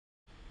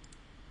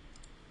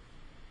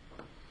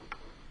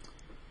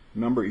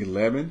Number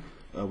 11,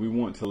 we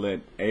want to let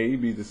A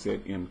be the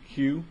set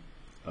MQ,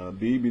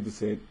 B be the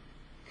set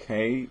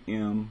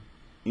KMNPQ.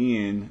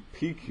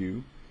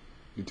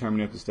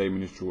 Determine if the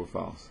statement is true or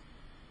false.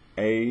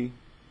 A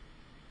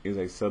is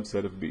a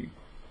subset of B.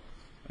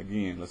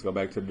 Again, let's go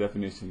back to the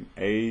definition.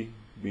 A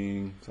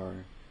being,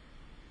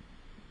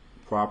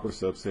 proper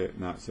subset,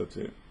 not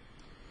subset.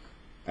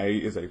 A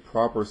is a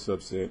proper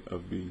subset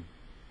of B.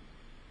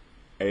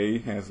 A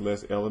has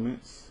less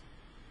elements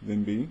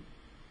than B.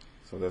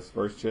 So that's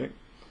first check.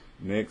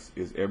 Next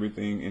is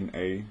everything in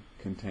A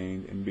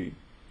contained in B.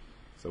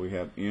 So we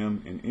have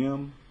M and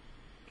M,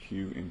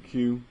 Q and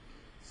Q.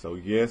 So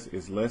yes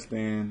is less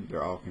than,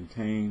 they're all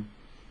contained.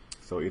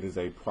 So it is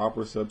a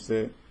proper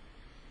subset.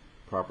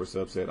 Proper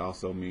subset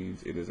also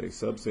means it is a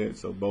subset.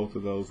 So both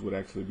of those would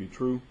actually be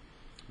true.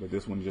 But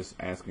this one just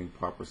asking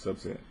proper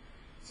subset.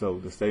 So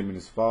the statement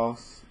is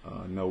false.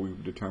 No,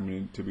 we've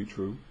determined it to be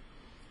true.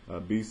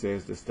 B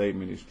says the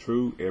statement is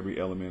true. Every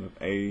element of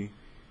A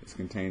is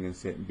contained in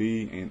set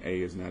B, and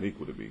A is not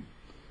equal to B.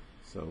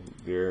 So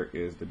there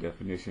is the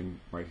definition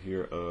right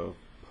here of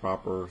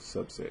proper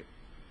subset.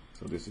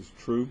 So this is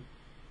true.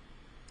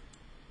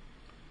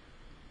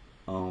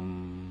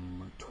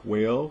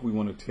 12, we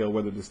want to tell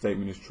whether the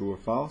statement is true or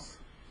false.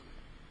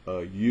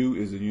 U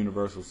is a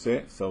universal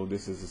set, so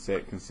this is a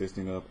set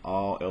consisting of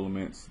all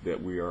elements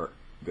that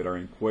are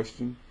in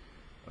question.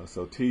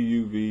 So T,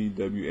 U, V,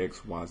 W,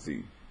 X, Y,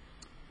 Z.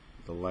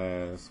 The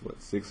last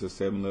 6 or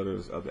 7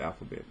 letters of the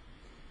alphabet.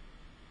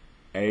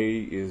 A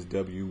is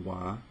W,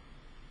 Y.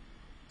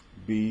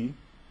 B,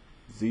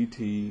 Z,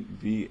 T,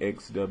 V,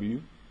 X,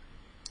 W.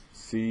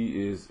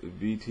 C is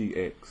V, T,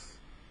 X.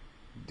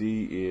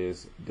 D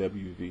is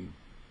W, V.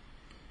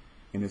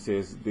 And it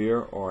says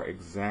there are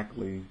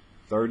exactly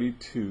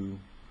 32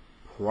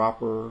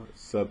 proper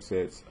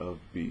subsets of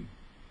B.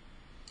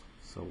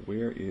 So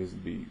where is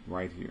B?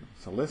 Right here.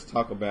 So let's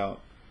talk about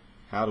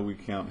how do we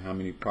count how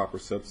many proper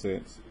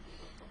subsets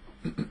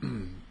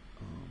and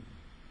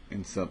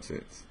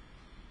subsets.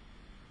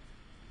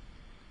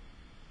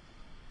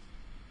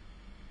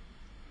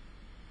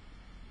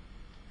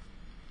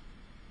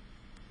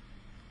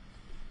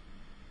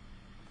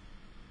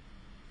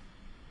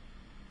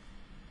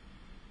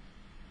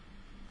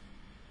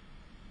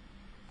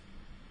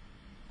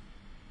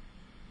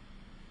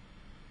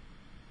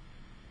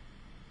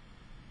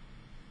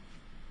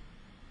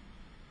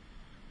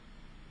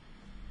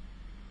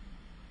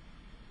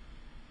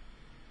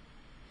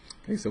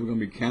 Okay, so we're going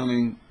to be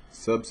counting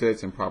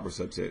subsets and proper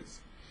subsets.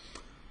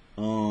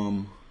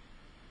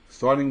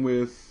 Starting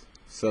with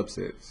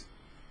subsets.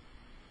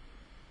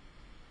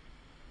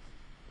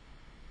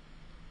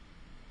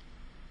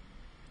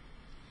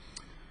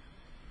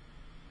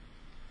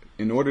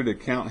 In order to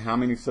count how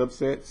many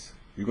subsets,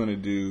 you're going to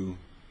do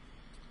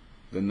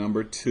the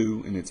number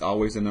 2, and it's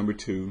always the number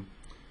 2,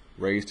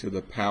 raised to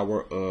the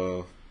power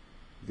of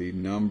the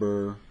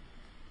number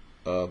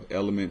of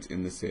elements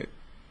in the set.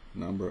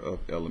 Number of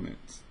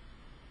elements.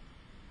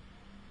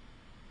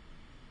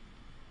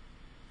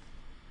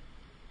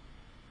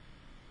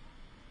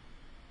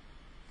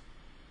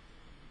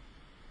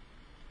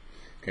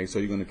 Okay, so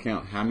you're going to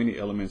count how many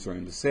elements are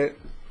in the set,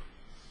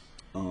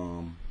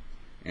 and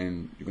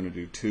you're going to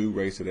do 2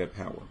 raised to that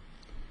power.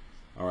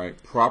 All right,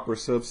 proper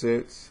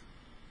subsets.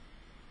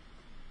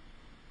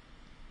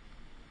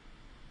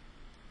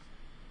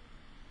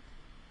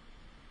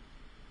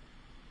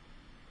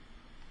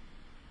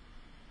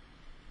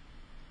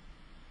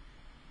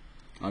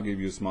 I'll give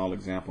you a small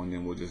example and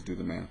then we'll just do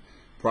the math.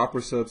 Proper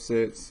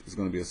subsets is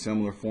going to be a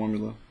similar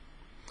formula.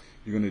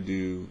 You're going to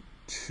do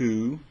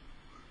 2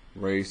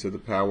 raised to the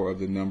power of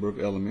the number of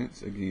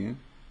elements again.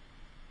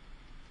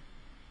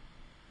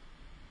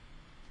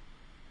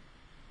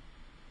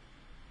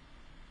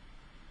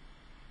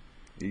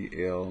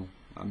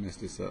 I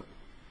messed this up.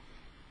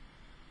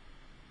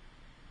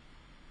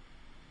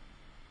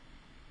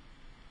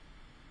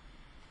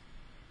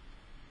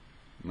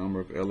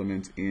 Number of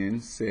elements in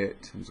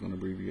set. I'm just going to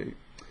abbreviate.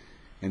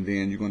 And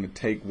then you're going to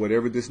take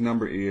whatever this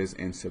number is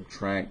and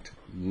subtract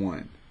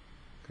 1.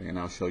 Okay, and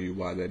I'll show you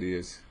why that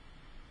is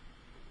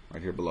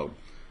right here below.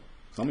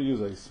 So I'm going to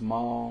use a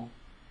small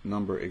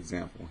number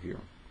example here.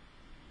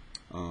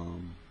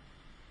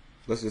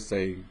 Let's just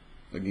say,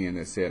 again,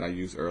 that set I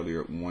used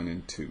earlier, 1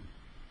 and 2.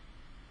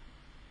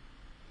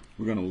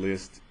 We're going to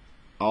list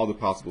all the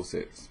possible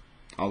sets,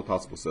 all the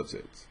possible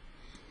subsets.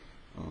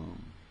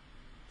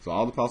 So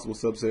all the possible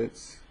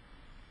subsets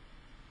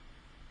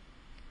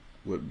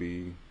would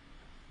be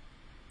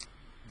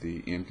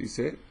the empty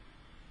set,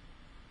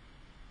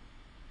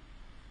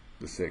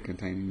 the set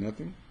containing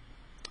nothing,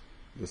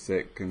 the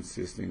set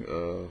consisting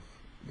of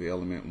the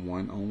element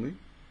 1 only,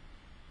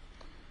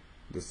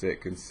 the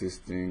set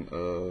consisting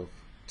of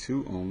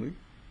 2 only,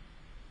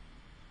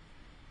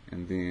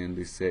 and then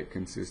the set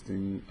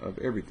consisting of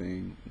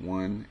everything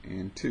 1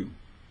 and 2.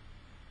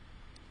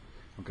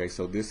 Okay,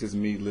 so this is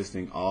me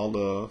listing all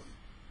of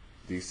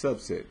these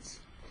subsets.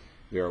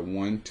 There are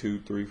 1, 2,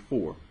 3,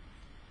 4.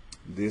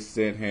 This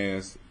set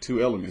has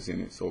 2 elements in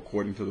it, so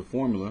according to the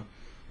formula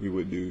we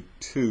would do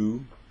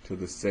 2 to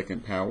the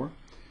second power.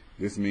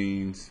 This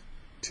means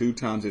 2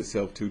 times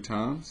itself 2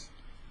 times.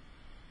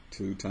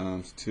 2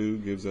 times 2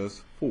 gives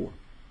us 4.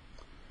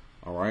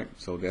 Alright,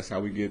 so that's how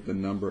we get the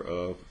number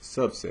of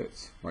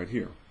subsets right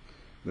here.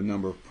 The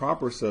number of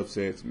proper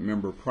subsets,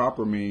 remember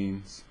proper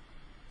means,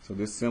 so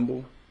this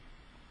symbol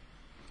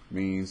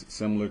means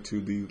similar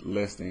to the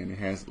less than. It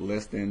has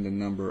less than the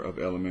number of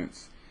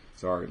elements,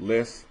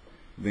 less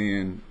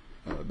than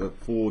the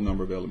full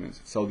number of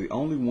elements. So the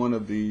only one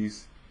of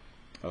these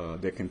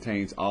that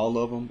contains all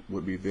of them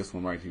would be this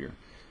one right here.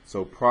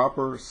 So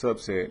proper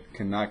subset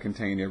cannot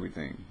contain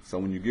everything. So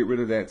when you get rid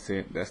of that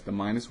set, that's the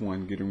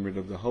 -1, getting rid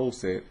of the whole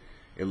set,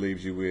 it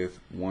leaves you with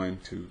 1,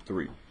 2,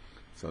 3.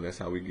 So that's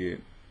how we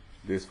get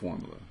this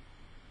formula.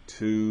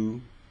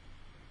 2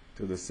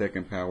 to the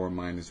second power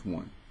minus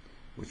 1,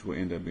 which will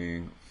end up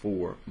being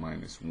 4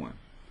 minus 1.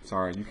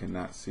 Sorry, you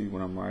cannot see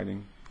what I'm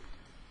writing.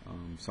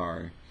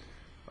 Sorry.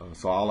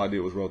 So all I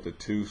did was wrote the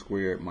 2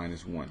 squared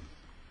minus 1.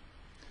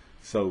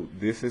 So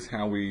this is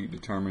how we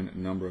determine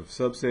number of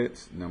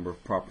subsets, number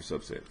of proper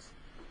subsets.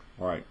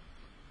 All right.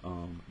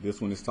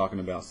 This one is talking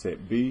about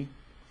set B.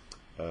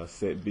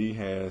 Set B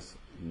has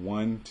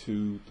 1,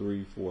 2,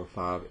 3, 4,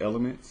 5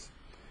 elements,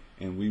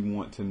 and we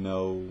want to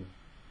know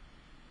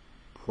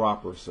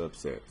proper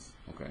subsets.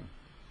 Okay.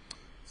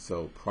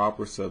 So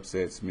proper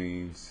subsets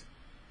means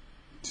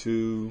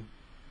 2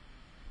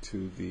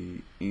 to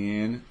the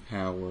n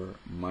power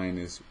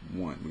minus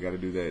 1. We got to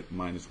do that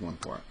minus 1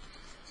 part.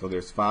 So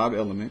there's 5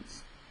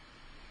 elements.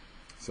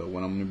 So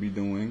what I'm going to be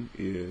doing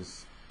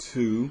is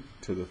 2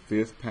 to the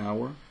 5th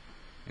power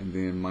and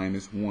then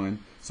minus 1.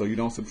 So you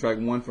don't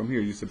subtract 1 from here,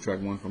 you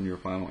subtract 1 from your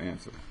final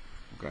answer.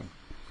 Okay.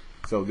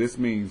 So this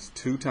means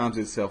 2 times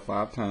itself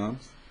 5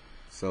 times.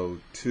 So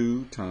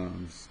 2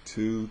 times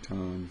 2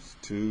 times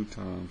 2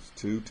 times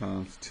 2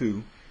 times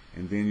 2,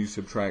 and then you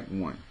subtract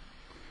 1.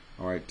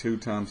 Alright, 2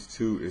 times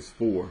 2 is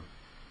 4.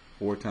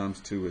 4 times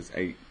 2 is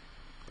 8.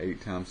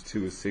 8 times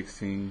 2 is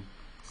 16.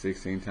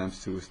 16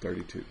 times 2 is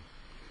 32.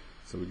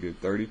 So we get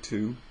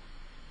 32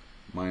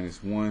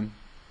 minus 1,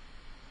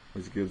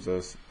 which gives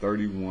us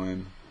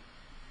 31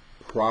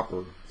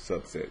 proper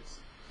subsets.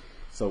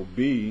 So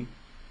B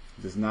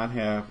does not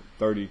have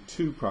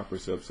 32 proper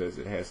subsets.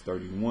 It has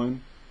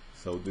 31.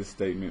 So this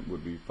statement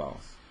would be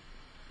false.